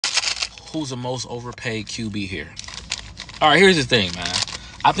who's the most overpaid QB here? All right, here's the thing, man.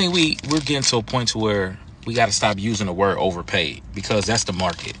 I think we're getting to a point to where we got to stop using the word overpaid because that's the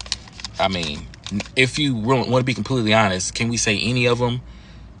market. I mean, if you want to be completely honest, can we say any of them,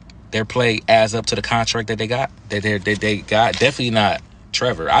 their play adds up to the contract that they got? That they got? Definitely not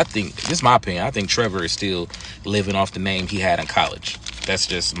Trevor. I think, this is my opinion, I think Trevor is still living off the name he had in college. That's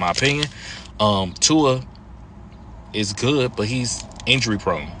just my opinion. Tua is good, but he's injury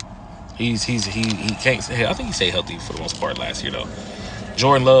prone. He can't. I think he stayed healthy for the most part last year though.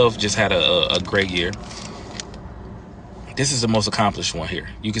 Jordan Love just had a great year. This is the most accomplished one here.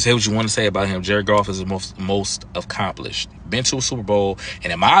 You can say what you want to say about him. Jared Goff is the most accomplished. Been to a Super Bowl,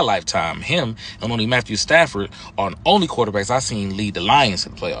 and in my lifetime, him and only Matthew Stafford are the only quarterbacks I've seen lead the Lions to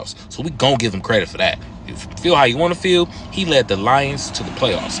the playoffs. So we gonna give him credit for that. You feel how you want to feel. He led the Lions to the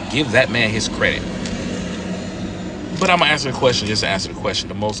playoffs. Give that man his credit. But I'm gonna answer the question just to answer the question.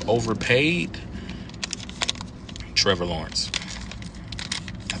 The most overpaid, Trevor Lawrence.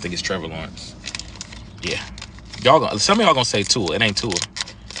 I think it's Trevor Lawrence. Yeah. Some of y'all gonna say Tua. It ain't Tua.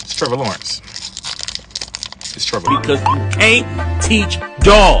 It's Trevor Lawrence. It's Trevor Lawrence. Because you can't teach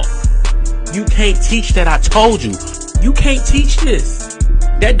dog. You can't teach that. I told you. You can't teach this.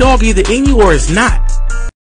 That dog either in you or is not.